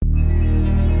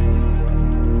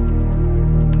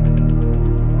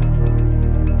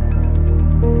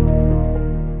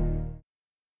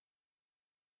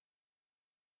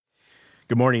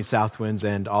Good morning, Southwinds,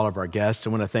 and all of our guests. I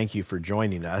want to thank you for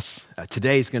joining us.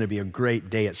 Today is going to be a great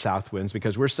day at Southwinds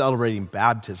because we're celebrating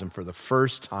baptism for the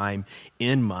first time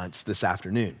in months this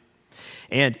afternoon.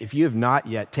 And if you have not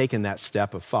yet taken that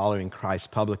step of following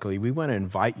Christ publicly, we want to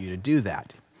invite you to do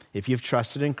that. If you've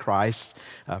trusted in Christ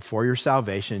for your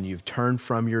salvation, you've turned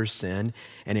from your sin,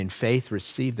 and in faith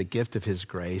received the gift of his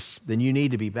grace, then you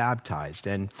need to be baptized.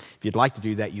 And if you'd like to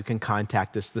do that, you can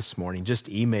contact us this morning. Just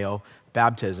email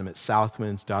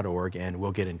baptism@southwinds.org and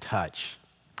we'll get in touch.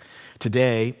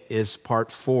 Today is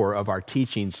part 4 of our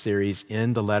teaching series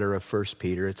in the letter of 1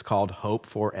 Peter. It's called Hope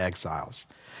for Exiles.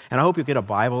 And I hope you'll get a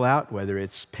Bible out, whether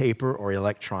it's paper or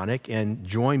electronic, and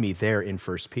join me there in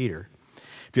 1 Peter.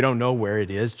 If you don't know where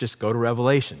it is, just go to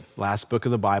Revelation, last book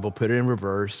of the Bible, put it in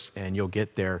reverse, and you'll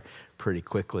get there pretty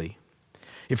quickly.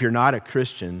 If you're not a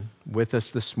Christian with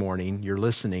us this morning, you're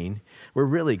listening, we're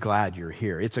really glad you're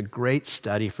here. It's a great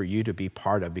study for you to be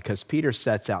part of because Peter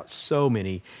sets out so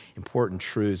many important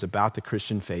truths about the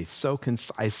Christian faith so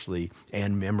concisely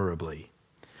and memorably.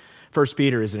 1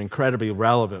 Peter is an incredibly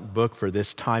relevant book for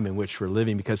this time in which we're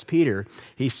living because Peter,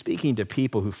 he's speaking to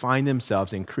people who find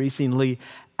themselves increasingly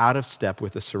out of step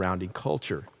with the surrounding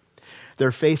culture.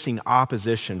 They're facing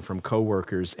opposition from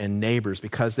coworkers and neighbors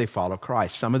because they follow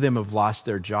Christ. Some of them have lost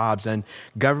their jobs, and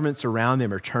governments around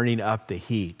them are turning up the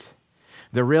heat.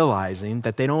 They're realizing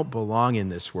that they don't belong in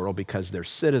this world because they're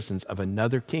citizens of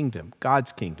another kingdom,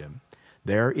 God's kingdom.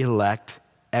 They're elect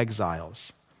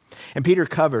exiles. And Peter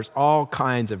covers all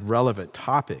kinds of relevant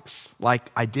topics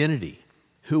like identity,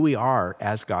 who we are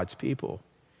as God's people.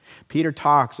 Peter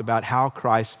talks about how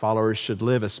Christ's followers should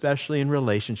live, especially in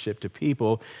relationship to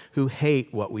people who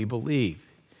hate what we believe.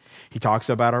 He talks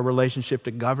about our relationship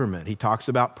to government. He talks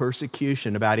about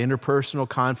persecution, about interpersonal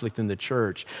conflict in the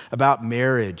church, about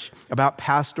marriage, about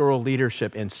pastoral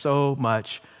leadership, and so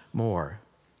much more.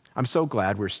 I'm so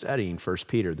glad we're studying 1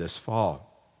 Peter this fall.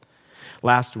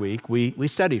 Last week, we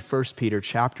studied 1 Peter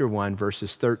chapter 1,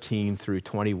 verses 13 through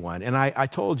 21. And I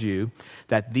told you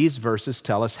that these verses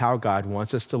tell us how God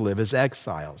wants us to live as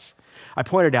exiles. I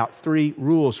pointed out 3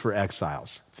 rules for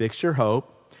exiles. Fix your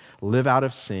hope, live out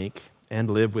of sync, and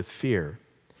live with fear.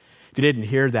 If you didn't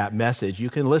hear that message, you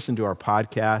can listen to our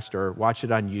podcast or watch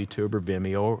it on YouTube or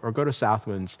Vimeo or go to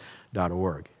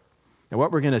southwinds.org. Now,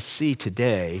 what we're going to see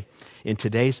today in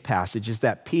today's passage is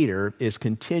that Peter is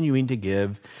continuing to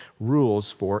give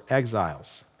rules for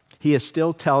exiles. He is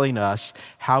still telling us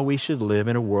how we should live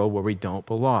in a world where we don't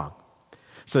belong.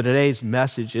 So today's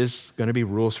message is going to be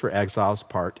Rules for Exiles,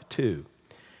 Part 2.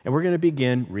 And we're going to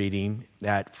begin reading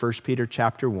at 1 Peter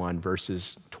chapter 1,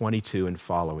 verses 22 and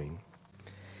following.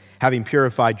 Having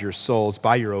purified your souls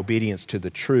by your obedience to the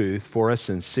truth for a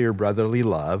sincere brotherly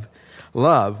love,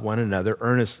 love one another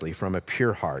earnestly from a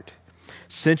pure heart,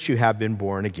 since you have been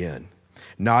born again,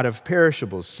 not of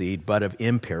perishable seed, but of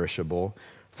imperishable,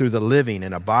 through the living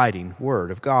and abiding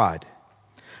Word of God.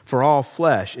 For all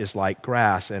flesh is like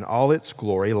grass, and all its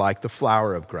glory like the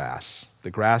flower of grass.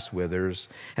 The grass withers,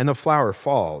 and the flower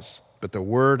falls, but the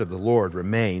word of the Lord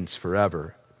remains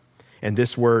forever. And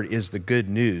this word is the good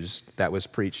news that was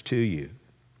preached to you.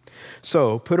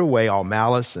 So put away all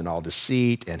malice and all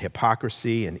deceit and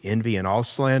hypocrisy and envy and all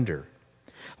slander.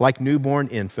 Like newborn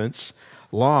infants,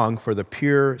 long for the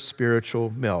pure spiritual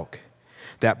milk,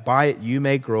 that by it you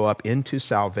may grow up into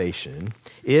salvation,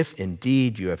 if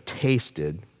indeed you have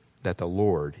tasted that the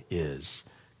Lord is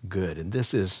good. And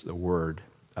this is the word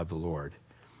of the Lord.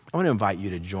 I want to invite you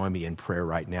to join me in prayer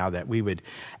right now that we would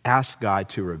ask God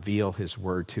to reveal his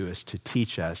word to us, to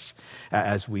teach us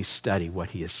as we study what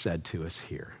he has said to us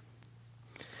here.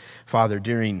 Father,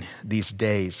 during these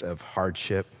days of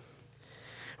hardship,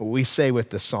 we say with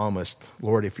the psalmist,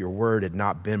 Lord, if your word had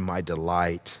not been my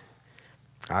delight,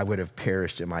 I would have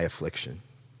perished in my affliction.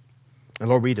 And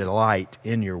Lord, we delight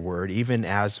in your word, even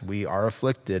as we are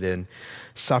afflicted and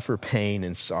suffer pain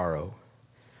and sorrow.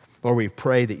 Lord, we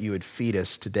pray that you would feed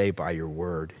us today by your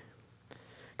word.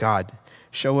 God,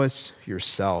 show us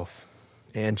yourself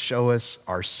and show us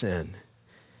our sin,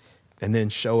 and then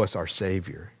show us our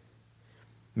Savior.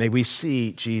 May we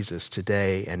see Jesus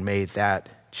today, and may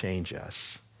that change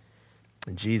us.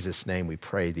 In Jesus' name we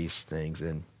pray these things,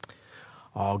 and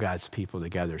all God's people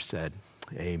together said,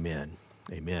 amen,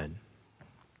 amen.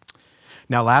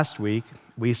 Now, last week,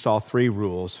 we saw 3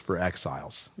 rules for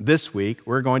exiles. This week,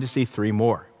 we're going to see 3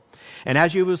 more. And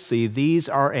as you will see, these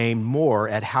are aimed more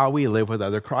at how we live with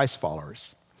other Christ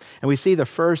followers. And we see the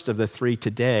first of the 3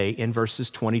 today in verses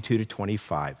 22 to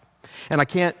 25. And I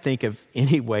can't think of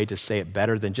any way to say it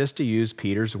better than just to use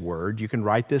Peter's word. You can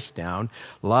write this down.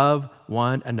 Love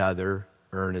one another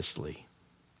earnestly.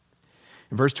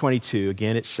 In verse 22,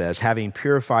 again, it says, having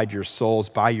purified your souls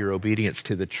by your obedience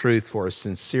to the truth for a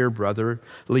sincere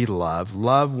brotherly love,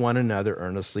 love one another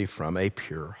earnestly from a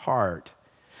pure heart.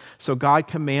 So God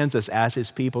commands us as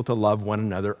his people to love one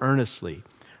another earnestly,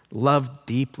 love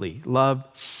deeply, love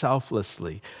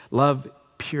selflessly, love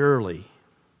purely.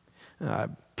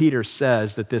 Peter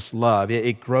says that this love,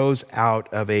 it grows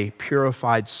out of a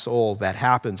purified soul that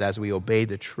happens as we obey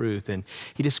the truth. And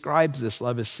he describes this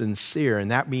love as sincere,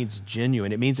 and that means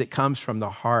genuine. It means it comes from the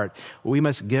heart. We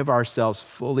must give ourselves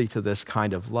fully to this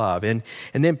kind of love. And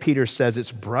then Peter says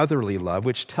it's brotherly love,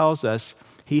 which tells us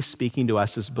he's speaking to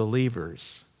us as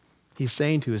believers. He's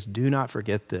saying to us, do not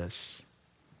forget this.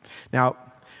 Now,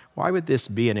 why would this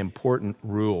be an important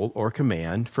rule or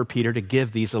command for Peter to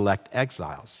give these elect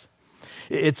exiles?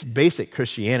 It's basic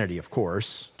Christianity, of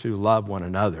course, to love one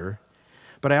another.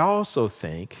 But I also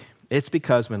think it's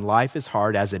because when life is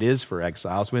hard, as it is for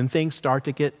exiles, when things start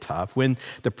to get tough, when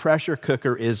the pressure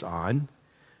cooker is on,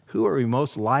 who are we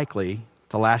most likely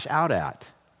to lash out at?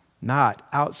 Not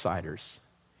outsiders.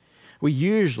 We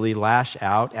usually lash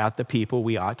out at the people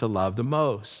we ought to love the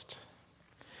most.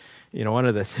 You know, one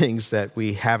of the things that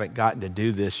we haven't gotten to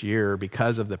do this year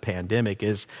because of the pandemic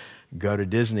is go to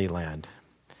Disneyland.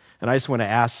 And I just want to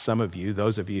ask some of you,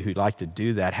 those of you who'd like to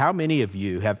do that, how many of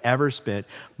you have ever spent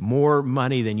more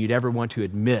money than you'd ever want to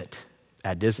admit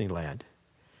at Disneyland?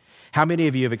 How many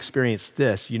of you have experienced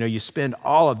this? You know, you spend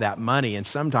all of that money, and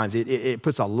sometimes it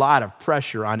puts a lot of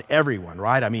pressure on everyone,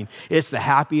 right? I mean, it's the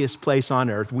happiest place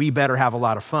on earth. We better have a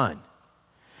lot of fun.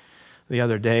 The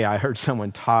other day, I heard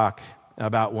someone talk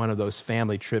about one of those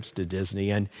family trips to Disney,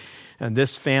 and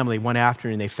this family, one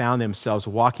afternoon, they found themselves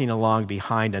walking along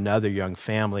behind another young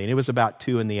family. And it was about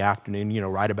 2 p.m, you know,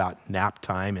 right about nap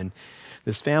time. And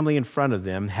this family in front of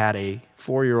them had a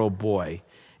 4-year-old boy,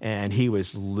 and he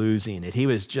was losing it. He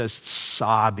was just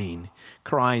sobbing,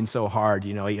 crying so hard,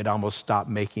 you know, he had almost stopped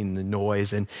making the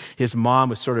noise. And his mom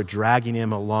was sort of dragging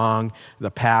him along the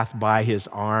path by his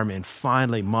arm. And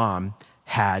finally, Mom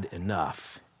had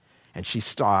enough. And she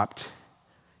stopped,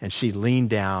 and she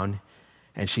leaned down,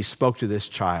 and she spoke to this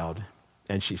child,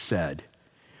 and she said,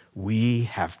 we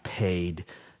have paid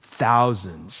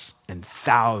thousands and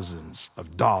thousands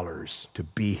of dollars to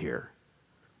be here.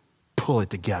 Pull it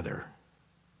together.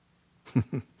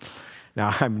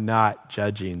 Now, I'm not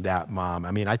judging that mom.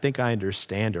 I mean, I think I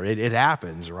understand her. It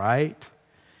happens, right?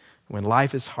 When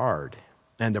life is hard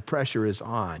and the pressure is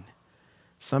on,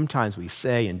 sometimes we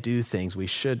say and do things we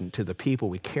shouldn't to the people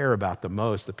we care about the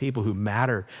most, the people who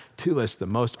matter to us the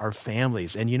most, our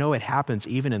families. And you know, it happens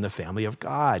even in the family of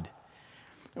God.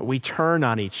 We turn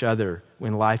on each other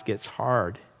when life gets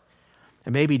hard.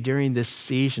 And maybe during this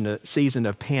season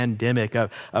of pandemic,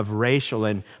 of racial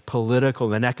and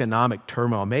political and economic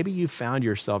turmoil, maybe you found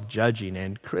yourself judging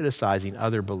and criticizing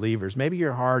other believers. Maybe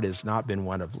your heart has not been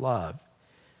one of love.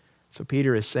 So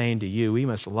Peter is saying to you, we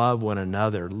must love one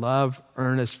another, love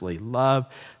earnestly, love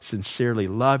sincerely,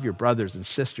 love your brothers and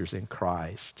sisters in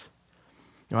Christ.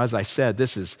 You know, as I said,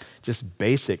 this is just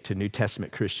basic to New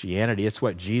Testament Christianity. It's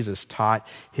what Jesus taught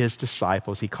his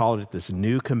disciples. He called it this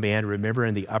new command. Remember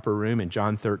in the upper room in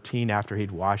John 13 after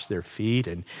he'd washed their feet?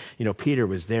 And, you know, Peter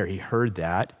was there. He heard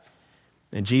that.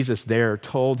 And Jesus there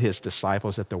told his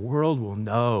disciples that the world will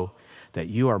know that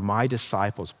you are my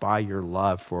disciples by your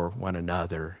love for one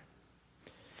another.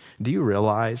 Do you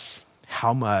realize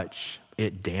how much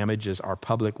it damages our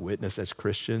public witness as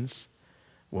Christians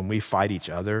when we fight each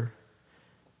other,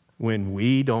 when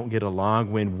we don't get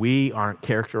along, when we aren't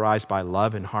characterized by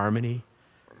love and harmony?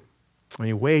 I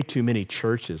mean, way too many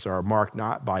churches are marked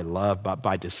not by love, but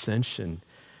by dissension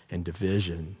and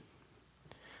division.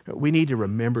 We need to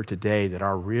remember today that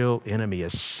our real enemy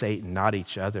is Satan, not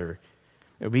each other.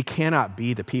 We cannot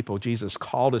be the people Jesus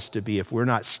called us to be if we're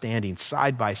not standing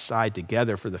side by side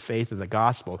together for the faith of the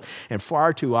gospel. And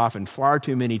far too often, far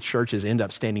too many churches end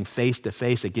up standing face to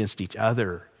face against each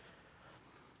other.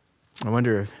 I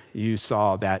wonder if you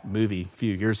saw that movie a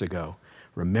few years ago,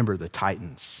 Remember the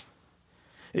Titans.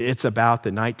 It's about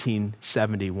the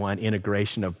 1971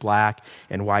 integration of black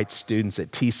and white students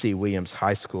at T.C. Williams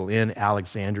High School in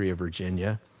Alexandria,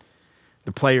 Virginia.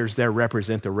 The players there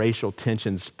represent the racial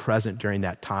tensions present during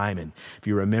that time. And if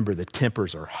you remember, the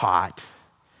tempers are hot,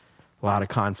 a lot of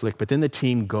conflict. But then the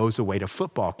team goes away to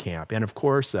football camp. And of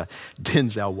course,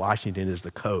 Denzel Washington is the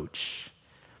coach.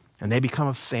 And they become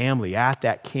a family at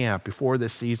that camp before the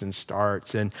season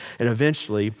starts. And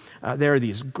eventually, there are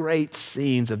these great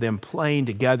scenes of them playing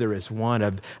together as one,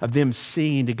 of them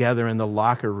singing together in the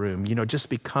locker room, you know, just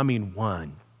becoming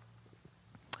one.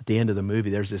 At the end of the movie,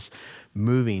 there's this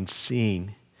moving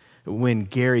scene when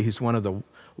Gary, who's one of the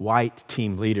white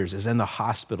team leaders, is in the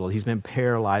hospital. He's been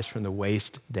paralyzed from the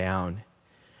waist down.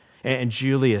 And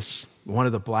Julius, one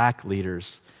of the black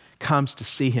leaders, comes to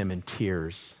see him in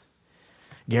tears.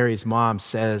 Gary's mom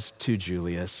says to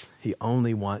Julius, he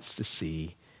only wants to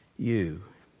see you.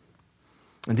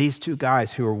 And these two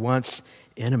guys who were once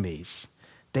enemies,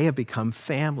 they have become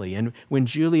family. And when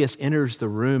Julius enters the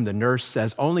room, the nurse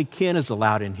says, only Ken is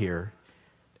allowed in here.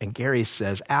 And Gary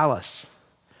says, Alice,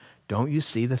 don't you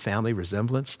see the family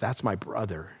resemblance? That's my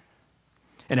brother.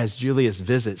 And as Julius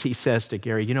visits, he says to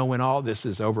Gary, when all this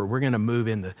is over, we're going to move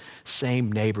in the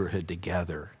same neighborhood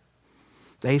together.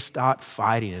 They stopped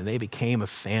fighting and they became a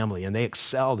family and they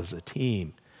excelled as a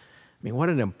team. I mean, what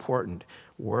an important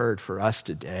word for us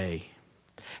today.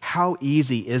 How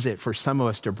easy is it for some of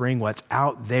us to bring what's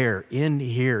out there in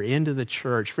here, into the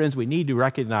church? Friends, we need to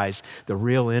recognize the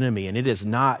real enemy, and it is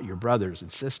not your brothers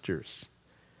and sisters.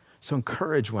 So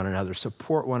encourage one another,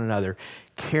 support one another,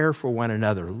 care for one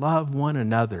another, love one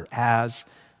another as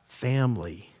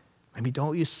family. I mean,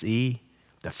 don't you see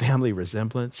the family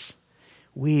resemblance?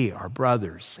 We are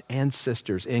brothers and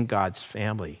sisters in God's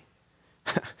family.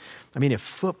 I mean, if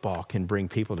football can bring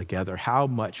people together, how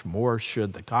much more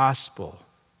should the gospel?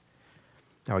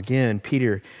 Now again,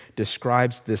 Peter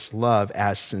describes this love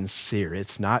as sincere.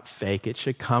 It's not fake. It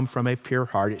should come from a pure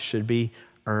heart. It should be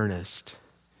earnest.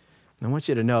 I want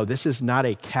you to know this is not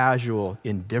a casual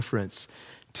indifference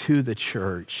to the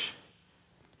church.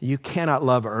 You cannot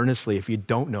love earnestly if you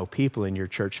don't know people in your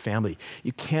church family.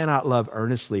 You cannot love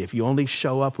earnestly if you only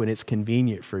show up when it's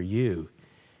convenient for you.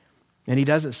 And he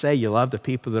doesn't say you love the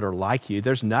people that are like you.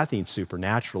 There's nothing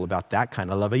supernatural about that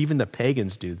kind of love. Even the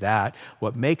pagans do that.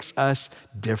 What makes us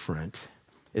different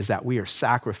is that we are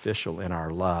sacrificial in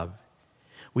our love.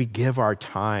 We give our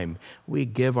time, we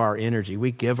give our energy,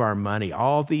 we give our money.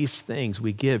 All these things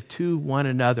we give to one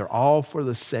another, all for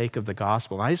the sake of the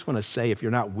gospel. And I just want to say, if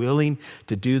you're not willing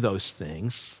to do those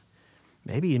things,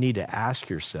 maybe you need to ask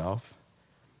yourself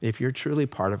if you're truly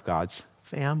part of God's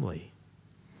family.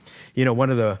 One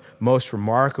of the most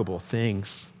remarkable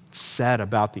things said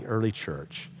about the early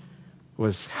church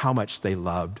was how much they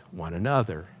loved one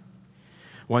another.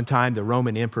 One time, the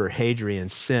Roman Emperor Hadrian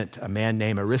sent a man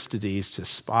named Aristides to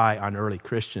spy on early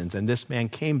Christians, and this man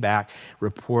came back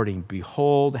reporting,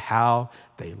 behold how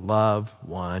they love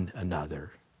one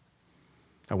another.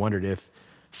 I wondered if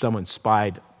someone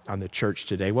spied on the church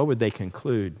today, what would they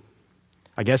conclude?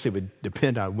 I guess it would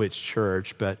depend on which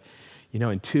church, but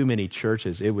in too many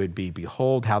churches, it would be,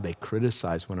 behold how they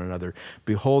criticize one another.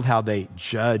 Behold how they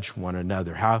judge one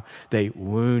another, how they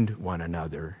wound one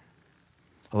another.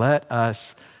 Let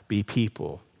us be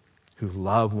people who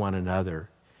love one another,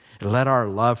 and let our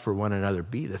love for one another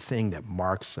be the thing that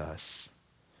marks us.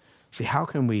 See, how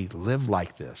can we live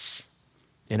like this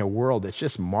in a world that's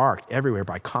just marked everywhere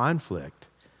by conflict?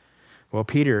 Well,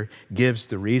 Peter gives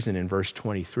the reason in verse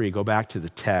 23. Go back to the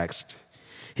text.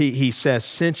 He says,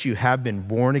 since you have been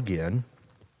born again,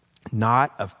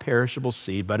 not of perishable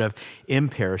seed, but of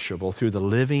imperishable, through the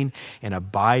living and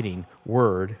abiding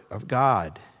word of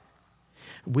God.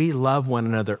 We love one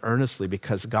another earnestly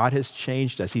because God has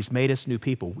changed us. He's made us new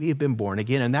people. We have been born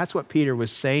again. And that's what Peter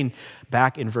was saying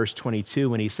back in verse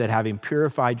 22 when he said, having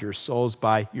purified your souls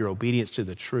by your obedience to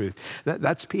the truth.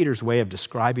 That's Peter's way of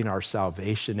describing our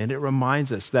salvation. And it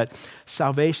reminds us that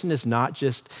salvation is not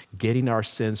just getting our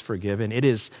sins forgiven. It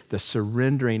is the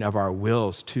surrendering of our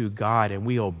wills to God, and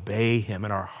we obey him,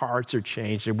 and our hearts are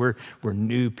changed, and we're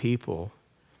new people.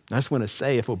 And I just want to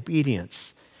say, if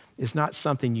obedience is not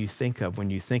something you think of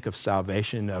when you think of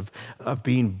salvation, of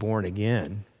being born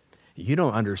again, you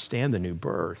don't understand the new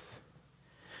birth.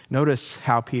 Notice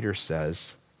how Peter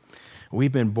says,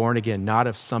 we've been born again not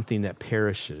of something that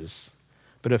perishes,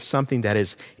 but of something that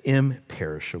is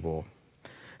imperishable.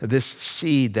 This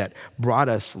seed that brought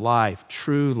us life,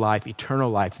 true life, eternal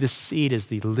life, this seed is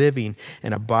the living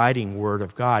and abiding Word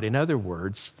of God. In other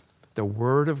words, the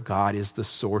Word of God is the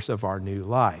source of our new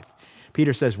life.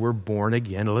 Peter says we're born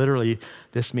again. Literally,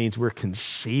 this means we're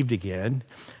conceived again.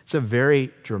 It's a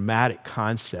very dramatic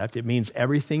concept. It means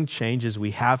everything changes.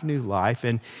 We have new life.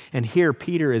 And here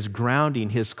Peter is grounding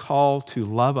his call to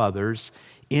love others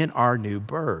in our new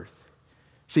birth.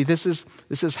 See, this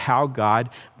is how God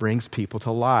brings people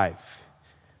to life.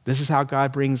 This is how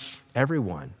God brings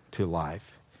everyone to life.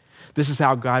 This is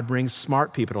how God brings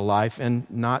smart people to life and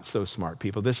not so smart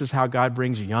people. This is how God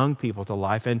brings young people to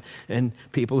life and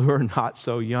people who are not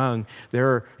so young.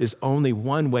 There is only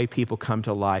one way people come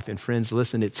to life. And friends,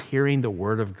 listen, it's hearing the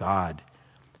word of God,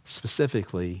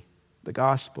 specifically the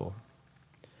gospel.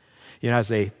 As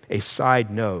a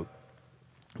side note,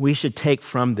 we should take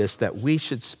from this that we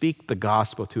should speak the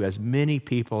gospel to as many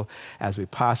people as we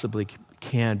possibly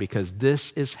can, because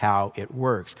this is how it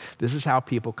works. This is how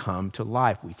people come to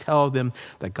life. We tell them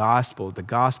the gospel. The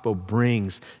gospel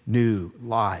brings new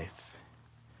life.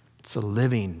 It's the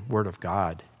living word of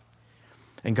God.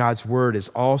 And God's word is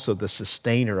also the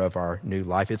sustainer of our new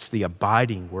life. It's the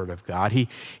abiding word of God. He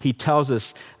tells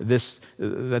us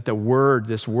that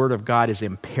this word of God is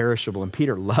imperishable. And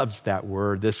Peter loves that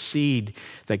word. The seed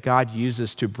that God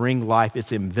uses to bring life,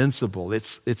 it's invincible,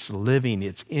 it's living,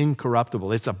 it's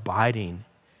incorruptible, it's abiding.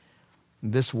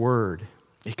 This word,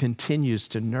 it continues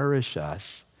to nourish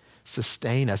us,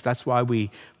 sustain us. That's why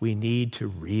we need to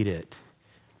read it.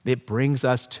 It brings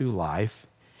us to life.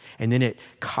 And then it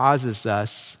causes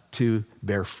us to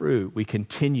bear fruit. We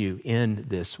continue in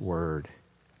this word.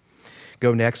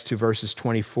 Go next to verses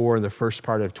 24 and the first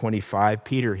part of 25.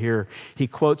 Peter here, he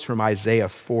quotes from Isaiah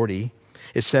 40.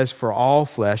 It says, "For all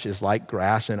flesh is like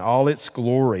grass, and all its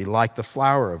glory like the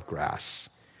flower of grass.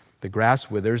 The grass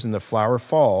withers and the flower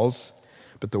falls,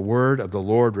 but the word of the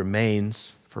Lord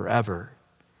remains forever."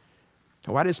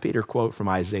 Now, why does Peter quote from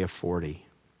Isaiah 40?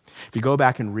 If you go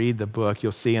back and read the book,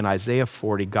 you'll see in Isaiah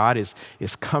 40, God is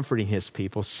comforting his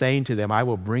people, saying to them, "I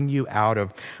will bring you out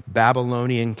of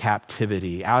Babylonian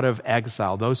captivity, out of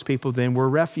exile." Those people then were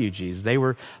refugees. They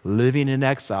were living in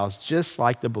exiles, just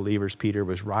like the believers Peter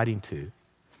was writing to.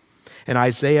 And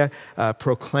Isaiah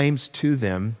proclaims to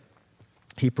them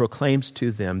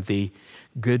the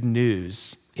good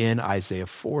news in Isaiah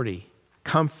 40.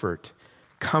 Comfort,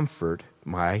 comfort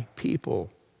my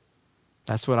people.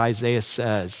 That's what Isaiah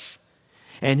says.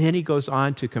 And then he goes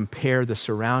on to compare the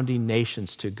surrounding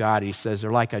nations to God. He says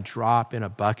they're like a drop in a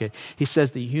bucket. He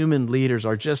says the human leaders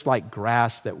are just like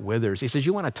grass that withers. He says,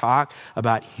 you want to talk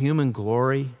about human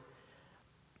glory?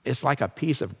 It's like a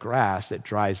piece of grass that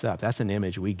dries up. That's an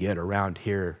image we get around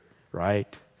here,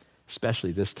 right?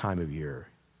 Especially this time of year.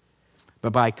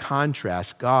 But by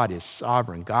contrast, God is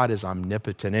sovereign. God is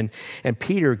omnipotent. And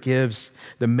Peter gives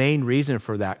the main reason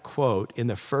for that quote in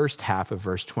the first half of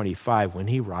verse 25 when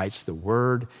he writes, "The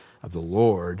word of the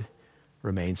Lord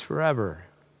remains forever."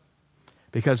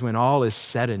 Because when all is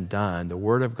said and done, the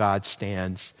word of God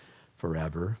stands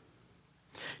forever.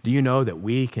 Do you know that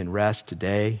we can rest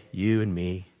today, you and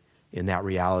me, in that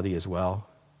reality as well?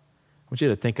 I want you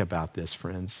to think about this,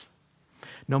 friends.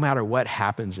 No matter what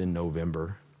happens in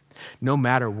November, no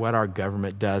matter what our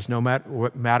government does, no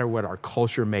matter what our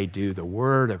culture may do, the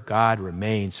word of God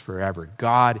remains forever.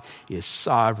 God is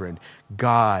sovereign.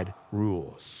 God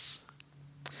rules.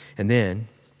 And then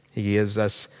he gives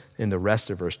us in the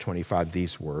rest of verse 25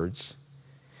 these words.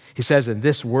 He says, "And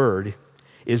this word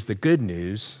is the good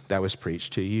news that was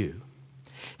preached to you."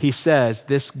 He says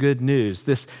this good news,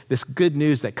 this good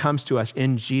news that comes to us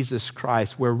in Jesus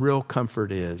Christ, where real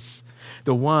comfort is.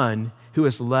 The one who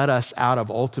has led us out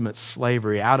of ultimate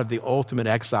slavery, out of the ultimate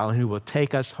exile, and who will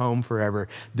take us home forever.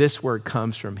 This word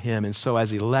comes from him. And so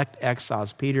as elect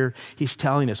exiles, Peter, he's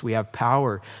telling us we have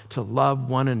power to love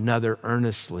one another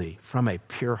earnestly from a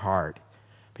pure heart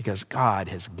because God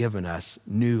has given us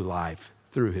new life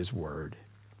through his word.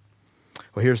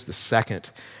 Well, here's the second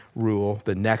rule,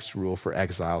 the next rule for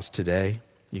exiles today.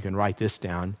 You can write this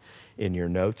down in your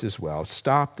notes as well.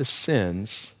 Stop the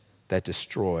sins that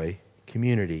destroy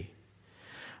community.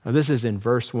 Now, this is in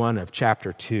verse 1 of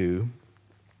chapter 2.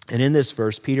 And in this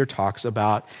verse, Peter talks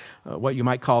about what you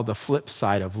might call the flip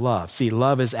side of love. See,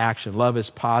 love is action. Love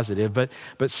is positive.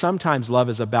 But sometimes love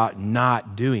is about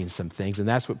not doing some things. And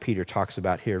that's what Peter talks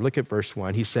about here. Look at verse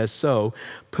 1. He says, "So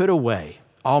put away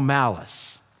all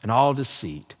malice and all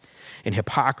deceit and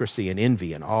hypocrisy and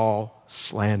envy and all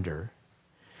slander."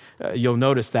 You'll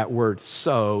notice that word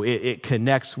 "so." It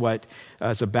connects what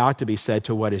is about to be said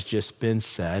to what has just been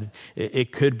said.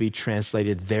 It could be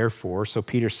translated "therefore." So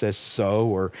Peter says "so"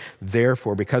 or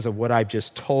 "therefore," because of what I've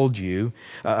just told you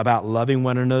about loving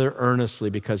one another earnestly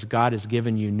because God has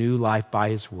given you new life by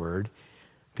his word.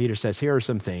 Peter says, here are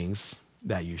some things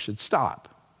that you should stop.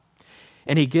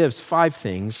 And he gives 5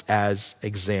 things as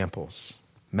examples: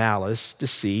 malice,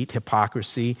 deceit,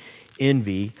 hypocrisy,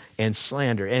 envy, and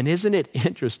slander. And isn't it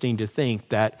interesting to think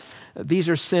that these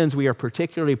are sins we are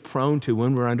particularly prone to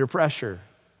when we're under pressure?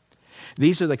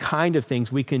 These are the kind of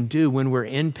things we can do when we're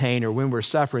in pain or when we're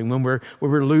suffering, when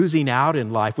we're losing out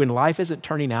in life, when life isn't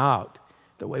turning out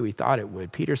the way we thought it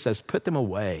would. Peter says, put them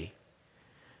away.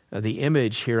 The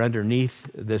image here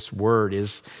underneath this word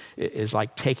is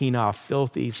like taking off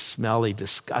filthy, smelly,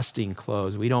 disgusting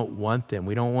clothes. We don't want them.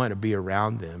 We don't want to be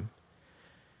around them.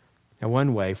 Now,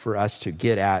 one way for us to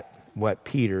get at what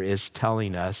Peter is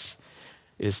telling us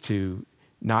is to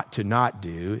not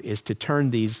do is to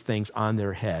turn these things on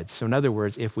their heads. So in other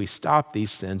words, if we stop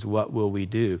these sins, what will we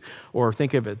do? Or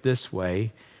think of it this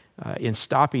way, in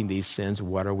stopping these sins,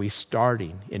 what are we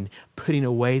starting? In putting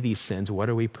away these sins, what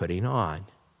are we putting on?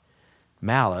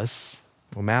 Malice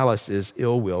is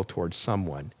ill will towards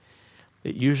someone.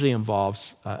 It usually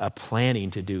involves a planning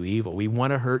to do evil. We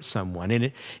want to hurt someone, and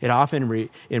it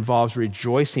often involves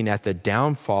rejoicing at the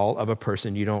downfall of a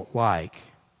person you don't like.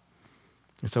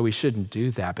 And so we shouldn't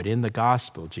do that. But in the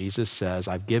gospel, Jesus says,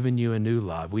 I've given you a new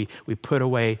love. We put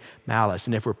away malice.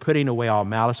 And if we're putting away all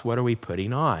malice, what are we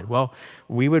putting on? Well,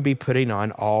 we would be putting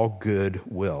on all good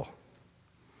will.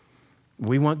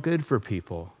 We want good for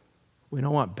people. We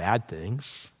don't want bad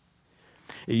things.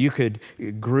 You could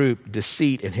group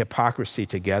deceit and hypocrisy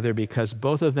together because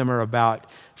both of them are about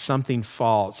something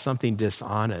false, something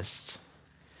dishonest.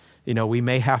 You know, we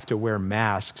may have to wear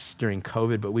masks during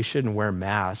COVID, but we shouldn't wear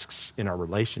masks in our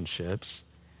relationships.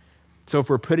 So if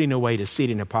we're putting away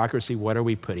deceit and hypocrisy, what are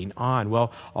we putting on?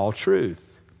 Well, all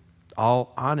truth,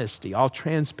 all honesty, all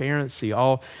transparency,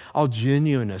 all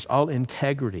genuineness, all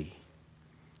integrity.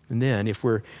 And then if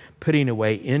we're putting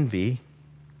away envy,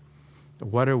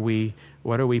 what are we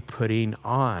putting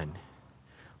on?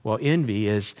 Well, envy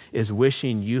is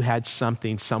wishing you had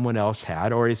something someone else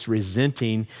had, or it's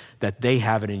resenting that they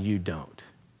have it and you don't.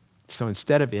 So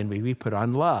instead of envy, we put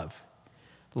on love.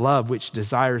 Love which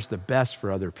desires the best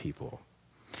for other people.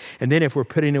 And then if we're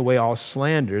putting away all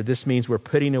slander, this means we're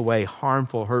putting away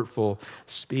harmful, hurtful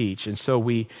speech. And so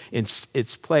we, in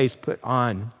its place, put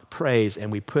on praise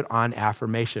and we put on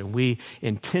affirmation. We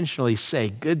intentionally say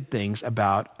good things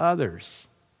about others.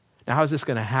 Now, how is this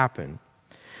going to happen?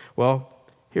 Well,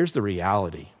 here's the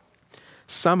reality.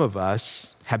 Some of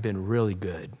us have been really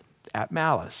good at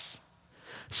malice.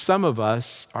 Some of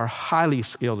us are highly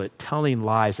skilled at telling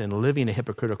lies and living a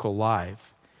hypocritical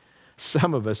life.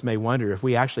 Some of us may wonder if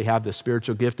we actually have the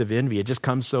spiritual gift of envy. It just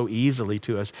comes so easily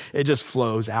to us. It just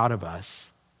flows out of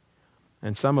us.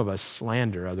 And some of us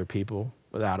slander other people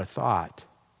without a thought.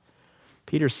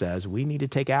 Peter says we need to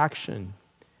take action.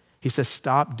 He says,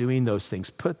 stop doing those things.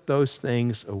 Put those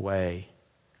things away.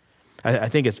 I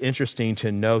think it's interesting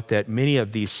to note that many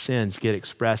of these sins get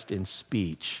expressed in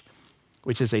speech,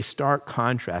 which is a stark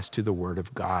contrast to the Word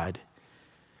of God.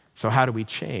 So how do we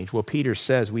change? Well, Peter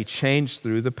says we change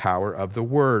through the power of the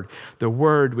Word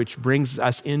which brings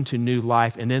us into new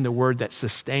life, and then the Word that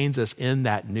sustains us in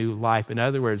that new life. In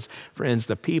other words, friends,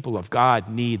 the people of God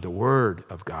need the Word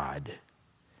of God.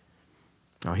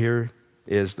 Now here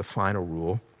is the final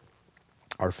rule,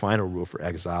 our final rule for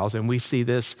exiles, and we see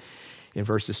this in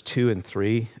verses 2 and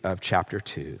 3 of chapter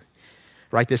 2.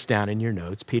 Write this down in your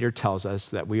notes. Peter tells us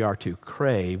that we are to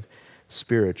crave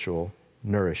spiritual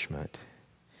nourishment.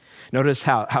 Notice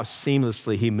how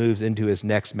seamlessly he moves into his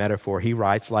next metaphor. He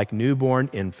writes, like newborn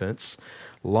infants,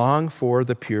 long for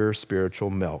the pure spiritual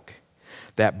milk,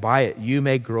 that by it you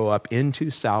may grow up into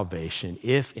salvation,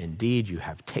 if indeed you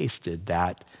have tasted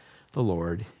that the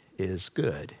Lord is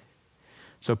good.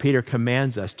 So Peter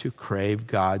commands us to crave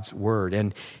God's word.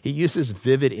 And he uses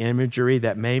vivid imagery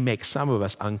that may make some of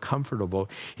us uncomfortable.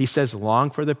 He says,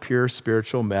 long for the pure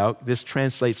spiritual milk. This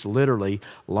translates literally,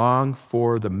 long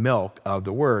for the milk of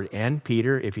the word. And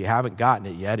Peter, if you haven't gotten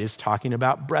it yet, is talking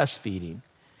about breastfeeding.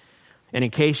 And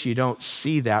in case you don't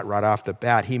see that right off the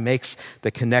bat, he makes the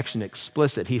connection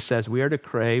explicit. He says we are to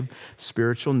crave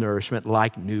spiritual nourishment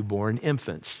like newborn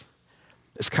infants.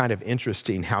 It's kind of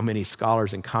interesting how many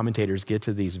scholars and commentators get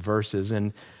to these verses,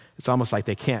 and it's almost like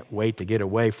they can't wait to get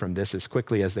away from this as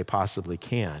quickly as they possibly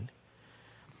can.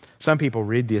 Some people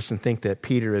read this and think that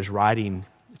Peter is writing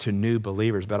to new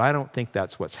believers, but I don't think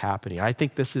that's what's happening. I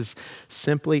think this is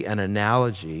simply an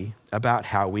analogy about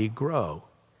how we grow,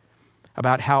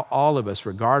 about how all of us,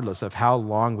 regardless of how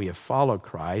long we have followed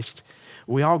Christ,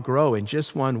 we all grow in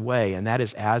just one way, and that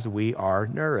is as we are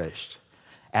nourished,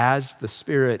 as the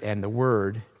Spirit and the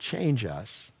Word change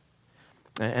us.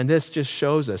 And this just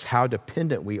shows us how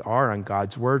dependent we are on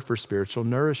God's Word for spiritual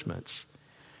nourishments.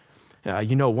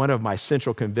 One of my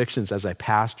central convictions as a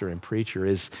pastor and preacher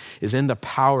is in the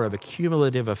power of a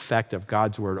cumulative effect of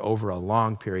God's Word over a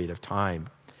long period of time.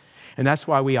 And that's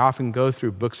why we often go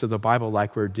through books of the Bible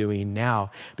like we're doing now,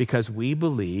 because we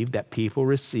believe that people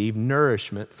receive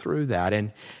nourishment through that.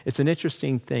 And it's an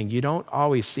interesting thing. You don't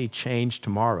always see change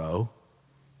tomorrow,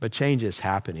 but change is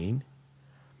happening.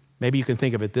 Maybe you can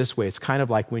think of it this way. It's kind of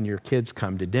like when your kids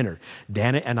come to dinner.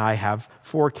 Dana and I have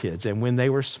 4 kids, and when they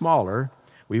were smaller,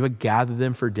 we would gather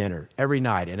them for dinner every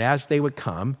night. And as they would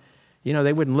come,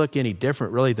 they wouldn't look any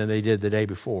different really than they did the day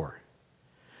before.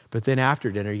 But then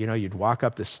after dinner, you'd walk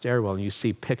up the stairwell and you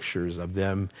see pictures of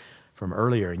them from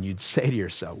earlier, and you'd say to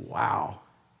yourself, wow,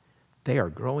 they are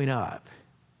growing up.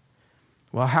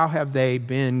 Well, how have they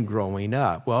been growing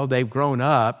up? Well, they've grown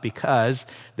up because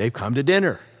they've come to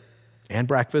dinner and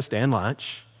breakfast and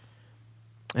lunch.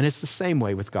 And it's the same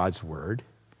way with God's word.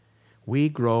 We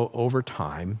grow over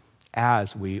time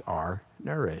as we are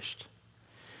nourished.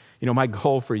 You know, my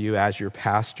goal for you as your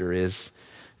pastor is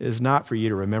not for you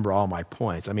to remember all my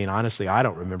points. I mean, honestly, I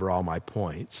don't remember all my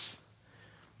points.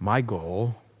 My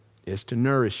goal is to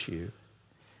nourish you.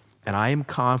 And I am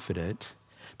confident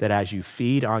that as you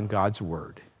feed on God's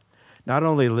word, not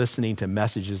only listening to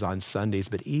messages on Sundays,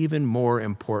 but even more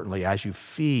importantly, as you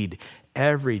feed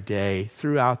every day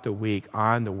throughout the week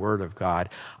on the word of God,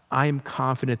 I am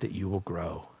confident that you will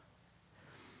grow.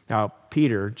 Now,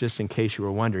 Peter, just in case you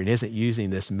were wondering, isn't using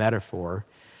this metaphor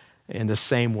in the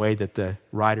same way that the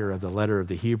writer of the letter of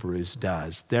the Hebrews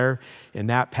does. There, in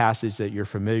that passage that you're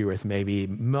familiar with, maybe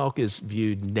milk is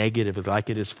viewed negatively, like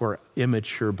it is for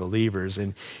immature believers.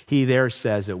 And he there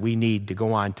says that we need to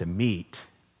go on to meat.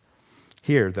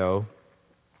 Here, though,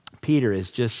 Peter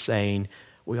is just saying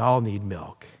we all need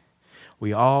milk.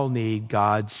 We all need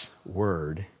God's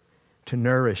word to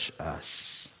nourish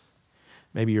us.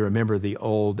 Maybe you remember the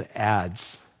old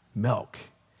ads, milk,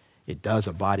 it does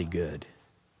a body good.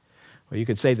 Well, you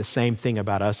could say the same thing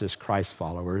about us as Christ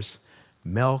followers.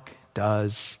 Milk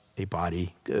does a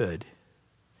body good.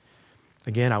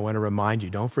 Again, I want to remind you,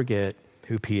 don't forget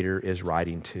who Peter is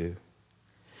writing to.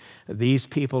 These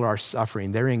people are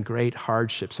suffering. They're in great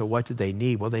hardship. So what do they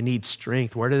need? Well, they need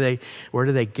strength. Where do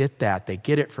they get that? They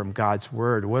get it from God's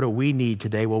word. What do we need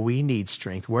today? Well, we need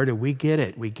strength. Where do we get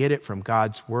it? We get it from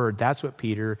God's word. That's what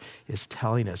Peter is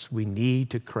telling us. We need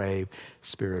to crave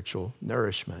spiritual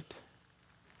nourishment.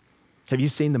 Have you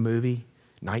seen the movie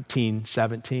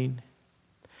 1917?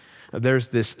 There's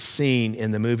this scene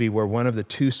in the movie where one of the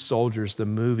two soldiers the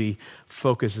movie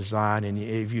focuses on, and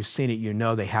if you've seen it, you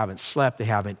know they haven't slept, they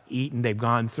haven't eaten, they've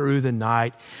gone through the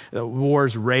night, the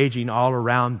war's raging all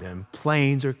around them,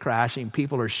 planes are crashing,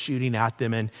 people are shooting at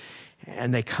them,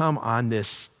 and they come on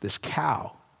this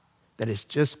cow that has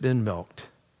just been milked.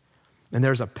 And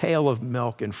there's a pail of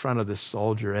milk in front of the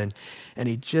soldier, and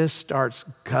he just starts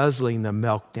guzzling the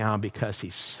milk down because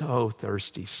he's so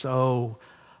thirsty, so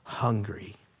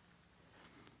hungry.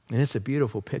 And it's a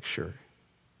beautiful picture.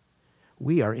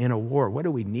 We are in a war. What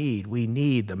do we need? We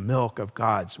need the milk of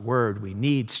God's word. We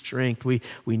need strength. We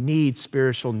need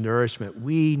spiritual nourishment.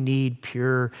 We need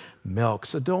pure milk.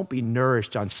 So don't be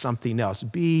nourished on something else.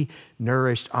 Be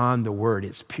nourished on the word.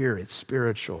 It's pure. It's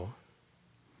spiritual.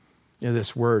 You know,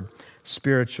 this word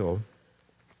spiritual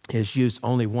is used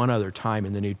only one other time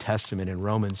in the New Testament, in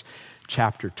Romans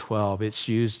chapter 12. It's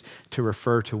used to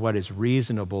refer to what is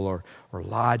reasonable or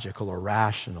logical or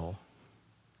rational.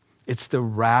 It's the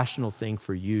rational thing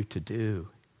for you to do.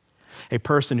 A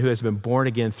person who has been born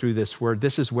again through this word,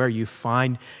 this is where you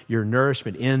find your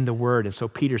nourishment, in the word. And so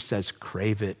Peter says,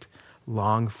 crave it,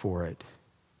 long for it.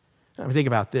 I mean, think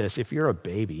about this. If you're a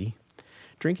baby,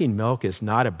 drinking milk is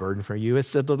not a burden for you.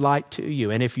 It's a delight to you.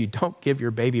 And if you don't give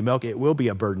your baby milk, it will be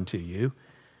a burden to you.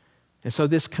 And so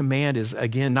this command is,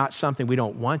 again, not something we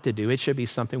don't want to do. It should be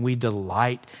something we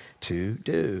delight to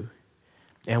do.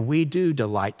 And we do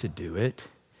delight to do it.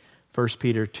 1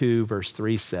 Peter 2, verse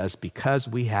 3 says, because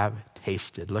we have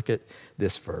tasted. Look at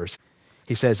this verse.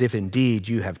 He says, if indeed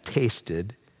you have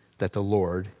tasted that the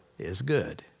Lord is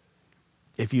good.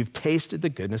 If you've tasted the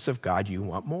goodness of God, you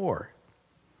want more.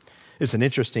 It's an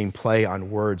interesting play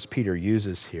on words Peter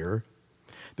uses here.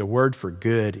 The word for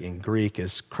good in Greek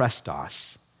is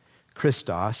Christos.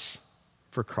 Christos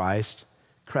for Christ,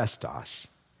 Christos.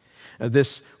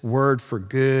 This word for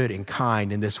good and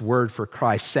kind and this word for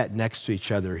Christ set next to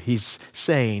each other. He's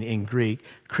saying in Greek,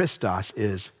 Christos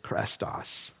is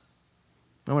Christos.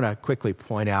 I want to quickly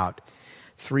point out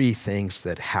three things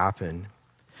that happen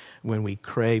when we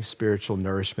crave spiritual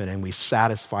nourishment and we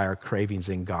satisfy our cravings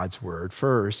in God's word.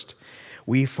 First,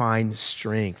 we find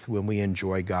strength when we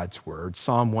enjoy God's word.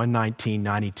 Psalm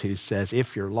 119:92 says,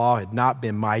 if your law had not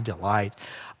been my delight,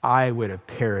 I would have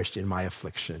perished in my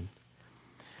affliction.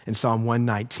 And Psalm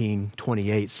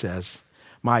 119:28 says,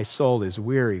 my soul is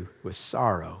weary with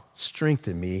sorrow.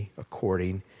 Strengthen me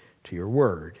according to your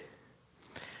word.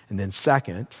 And then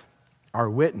second,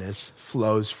 our witness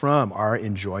flows from our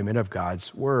enjoyment of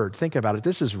God's word. Think about it.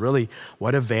 This is really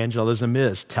what evangelism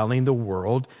is, telling the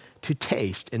world to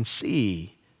taste and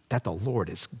see that the Lord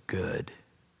is good.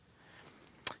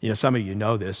 Some of you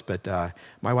know this, but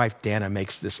my wife Dana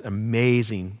makes this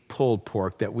amazing pulled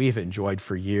pork that we've enjoyed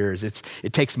for years.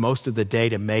 It takes most of the day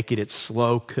to make it. It's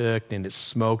slow cooked and it's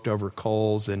smoked over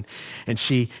coals, and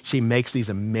she makes these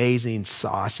amazing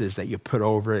sauces that you put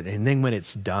over it. And then when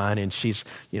it's done, and she's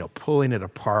pulling it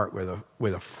apart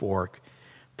with a fork,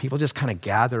 people just kind of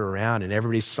gather around and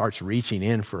everybody starts reaching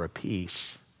in for a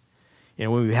piece.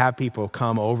 When we have people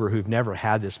come over who've never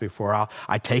had this before,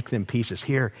 I take them pieces.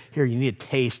 Here, you need to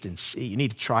taste and see. You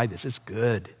need to try this. It's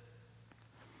good.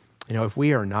 If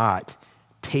we are not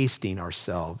tasting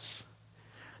ourselves,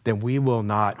 then we will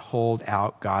not hold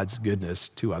out God's goodness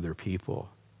to other people.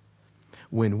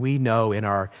 When we know in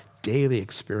our daily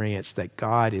experience that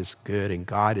God is good and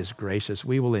God is gracious,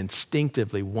 we will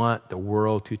instinctively want the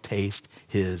world to taste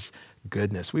his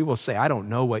goodness. We will say, I don't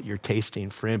know what you're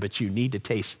tasting, friend, but you need to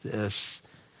taste this.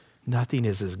 Nothing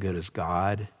is as good as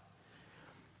God.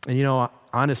 And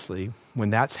honestly, when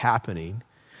that's happening,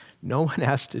 no one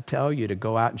has to tell you to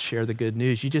go out and share the good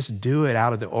news. You just do it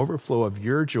out of the overflow of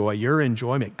your joy, your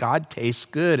enjoyment. God tastes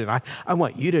good, and I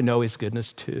want you to know his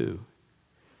goodness too.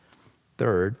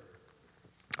 Third,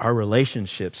 our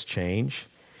relationships change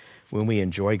when we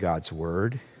enjoy God's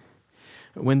word.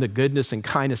 When the goodness and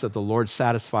kindness of the Lord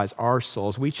satisfies our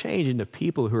souls, we change into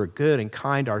people who are good and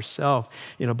kind ourselves.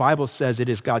 The Bible says it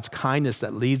is God's kindness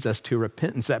that leads us to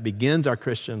repentance, that begins our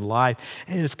Christian life.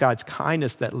 And it's God's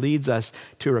kindness that leads us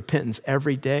to repentance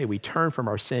every day. We turn from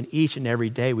our sin each and every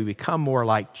day. We become more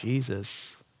like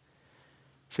Jesus.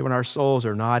 See, when our souls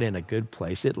are not in a good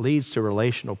place, it leads to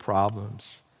relational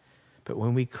problems. But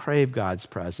when we crave God's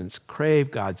presence,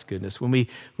 crave God's goodness, when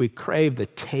we crave the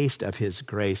taste of his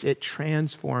grace, it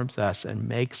transforms us and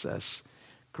makes us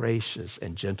gracious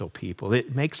and gentle people.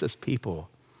 It makes us people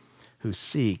who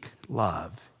seek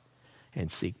love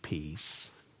and seek peace.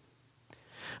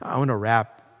 I want to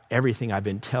wrap everything I've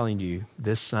been telling you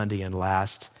this Sunday and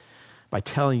last by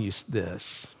telling you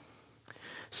this.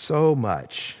 So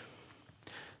much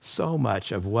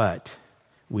of what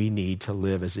we need to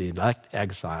live as the elect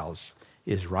exiles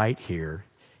is right here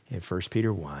in 1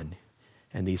 Peter 1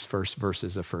 and these first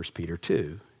verses of 1 Peter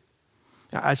 2.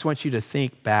 Now, I just want you to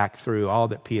think back through all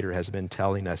that Peter has been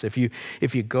telling us. If you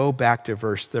go back to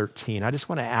verse 13, I just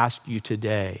want to ask you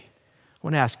today, I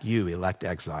want to ask you, elect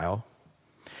exile,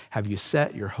 have you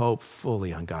set your hope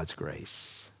fully on God's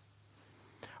grace?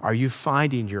 Are you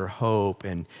finding your hope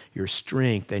and your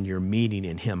strength and your meaning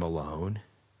in him alone?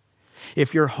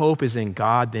 If your hope is in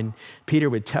God, then Peter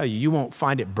would tell you, you won't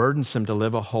find it burdensome to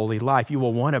live a holy life. You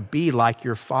will want to be like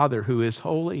your Father who is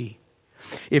holy.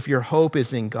 If your hope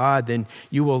is in God, then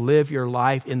you will live your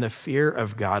life in the fear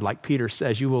of God. Like Peter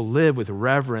says, you will live with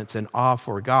reverence and awe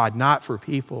for God, not for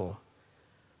people.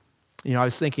 I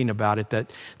was thinking about it,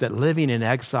 that living in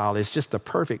exile is just the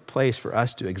perfect place for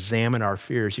us to examine our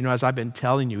fears. As I've been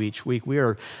telling you each week, we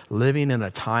are living in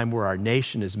a time where our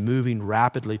nation is moving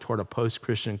rapidly toward a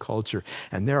post-Christian culture.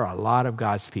 And there are a lot of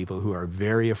God's people who are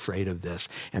very afraid of this.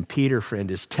 And Peter,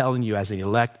 friend, is telling you as an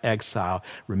elect exile,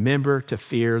 remember to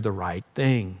fear the right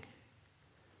thing.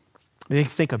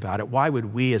 Think about it. Why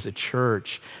would we as a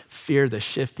church fear the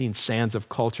shifting sands of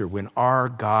culture when our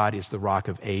God is the rock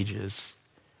of ages?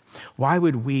 Why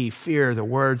would we fear the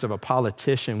words of a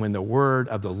politician when the word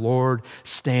of the Lord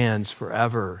stands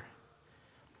forever?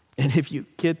 And if you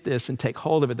get this and take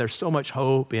hold of it, there's so much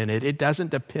hope in it. It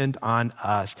doesn't depend on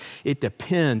us. It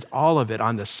depends, all of it,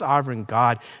 on the sovereign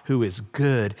God who is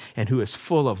good and who is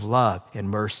full of love and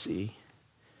mercy.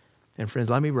 And friends,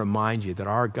 let me remind you that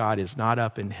our God is not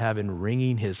up in heaven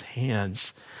wringing his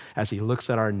hands as he looks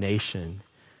at our nation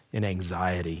in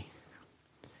anxiety.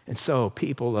 And so,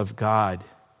 people of God,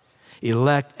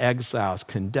 elect exiles,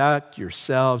 conduct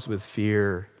yourselves with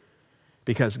fear,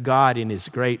 because God in his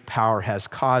great power has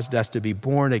caused us to be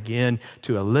born again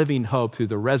to a living hope through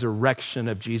the resurrection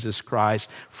of Jesus Christ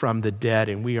from the dead.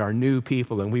 And we are new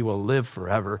people and we will live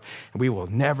forever and we will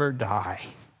never die.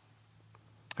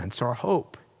 And so our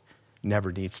hope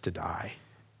never needs to die.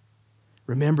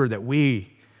 Remember that we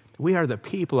are the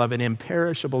people of an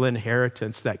imperishable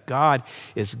inheritance that God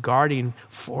is guarding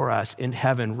for us in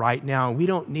heaven right now. We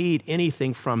don't need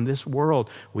anything from this world.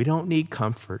 We don't need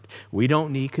comfort. We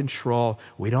don't need control.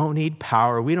 We don't need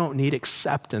power. We don't need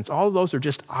acceptance. All of those are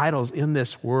just idols in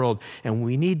this world, and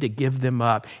we need to give them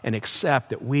up and accept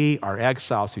that we are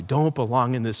exiles who don't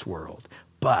belong in this world.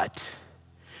 But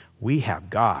we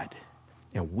have God,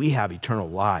 and we have eternal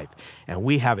life, and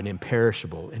we have an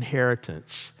imperishable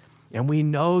inheritance. And we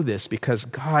know this because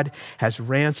God has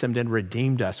ransomed and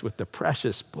redeemed us with the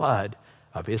precious blood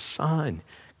of his Son.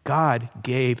 God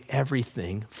gave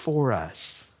everything for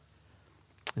us.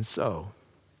 And so,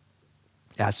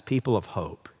 as people of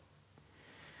hope,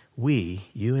 we,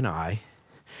 you and I,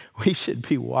 we should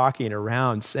be walking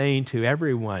around saying to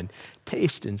everyone,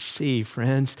 taste and see,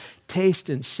 friends, taste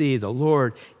and see, the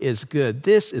Lord is good.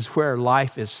 This is where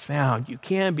life is found. You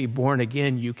can be born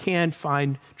again. You can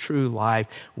find true life.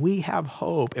 We have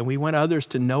hope, and we want others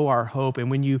to know our hope. And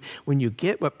when you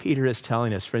get what Peter is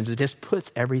telling us, friends, it just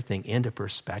puts everything into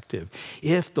perspective.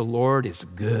 If the Lord is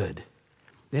good,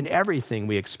 then everything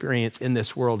we experience in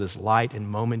this world is light and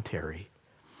momentary.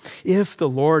 If the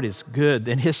Lord is good,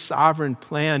 then his sovereign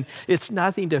plan, it's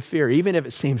nothing to fear, even if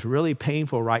it seems really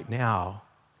painful right now.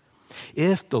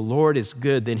 If the Lord is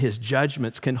good, then his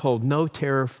judgments can hold no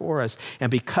terror for us. And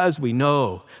because we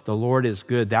know the Lord is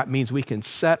good, that means we can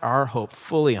set our hope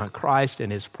fully on Christ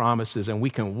and his promises, and we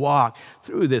can walk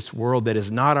through this world that is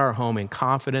not our home in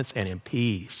confidence and in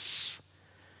peace.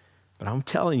 But I'm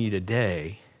telling you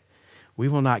today, we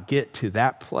will not get to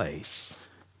that place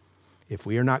if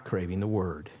we are not craving the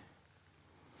Word.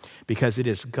 Because it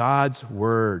is God's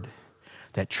Word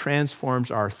that transforms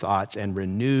our thoughts and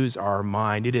renews our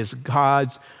mind. It is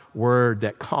God's Word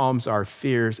that calms our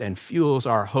fears and fuels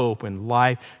our hope when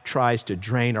life tries to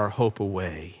drain our hope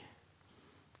away.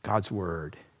 God's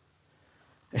Word.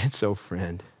 And so,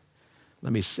 friend,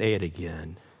 let me say it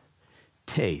again.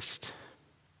 Taste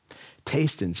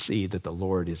and see that the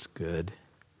Lord is good.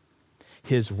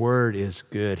 His word is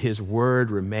good. His word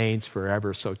remains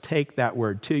forever. So take that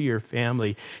word to your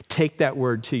family. Take that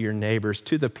word to your neighbors,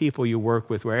 to the people you work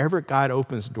with, wherever God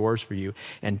opens doors for you,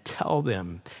 and tell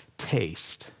them,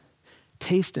 taste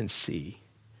and see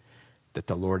that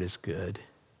the Lord is good.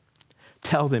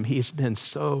 Tell them he's been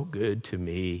so good to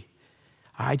me.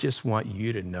 I just want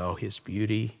you to know his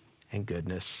beauty and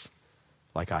goodness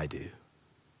like I do.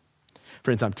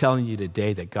 Friends, I'm telling you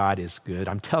today that God is good.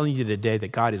 I'm telling you today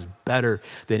that God is better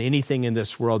than anything in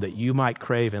this world that you might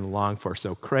crave and long for.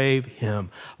 So crave him,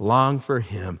 long for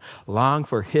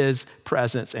his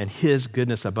presence and his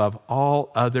goodness above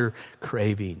all other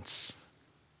cravings.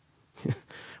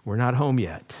 We're not home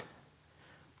yet,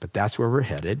 but that's where we're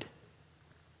headed.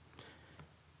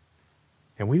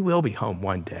 And we will be home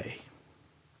one day.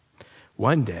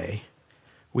 One day,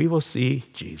 we will see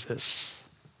Jesus.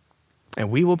 And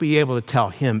we will be able to tell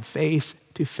him face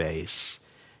to face,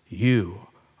 you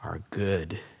are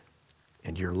good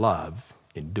and your love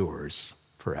endures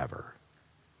forever.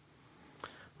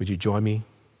 Would you join me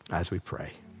as we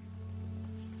pray?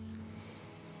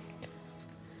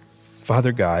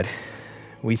 Father God,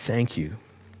 we thank you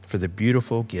for the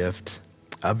beautiful gift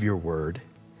of your word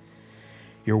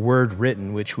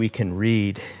written which we can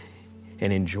read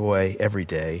and enjoy every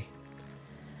day.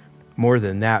 More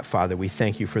than that, Father, we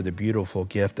thank you for the beautiful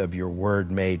gift of your word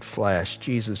made flesh,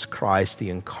 Jesus Christ, the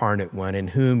incarnate one, in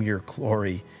whom your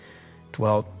glory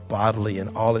dwelt bodily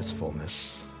in all its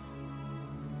fullness.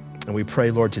 And we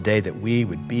pray, Lord, today that we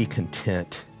would be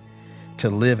content to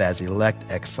live as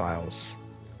elect exiles,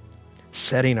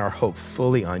 setting our hope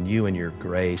fully on you and your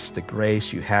grace, the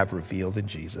grace you have revealed in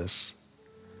Jesus.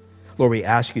 Lord, we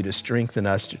ask you to strengthen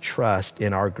us to trust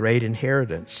in our great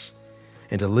inheritance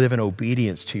and to live in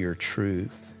obedience to your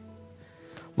truth.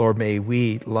 Lord, may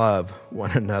we love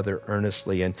one another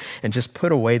earnestly and just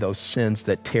put away those sins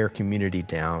that tear community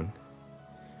down.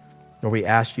 Lord, we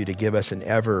ask you to give us an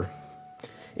ever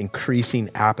increasing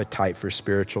appetite for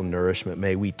spiritual nourishment.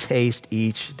 May we taste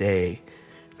each day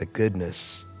the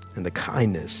goodness and the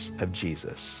kindness of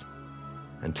Jesus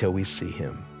until we see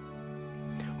him.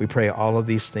 We pray all of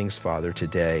these things, Father,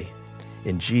 today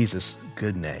in Jesus'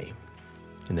 good name.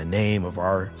 In the name of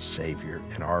our Savior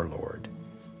and our Lord.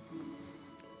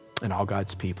 And all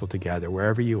God's people together,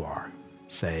 wherever you are,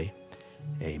 say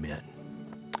amen.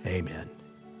 Amen.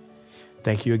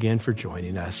 Thank you again for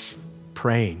joining us,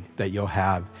 praying that you'll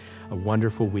have a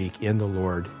wonderful week in the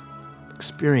Lord,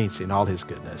 experiencing all his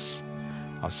goodness.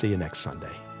 I'll see you next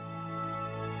Sunday.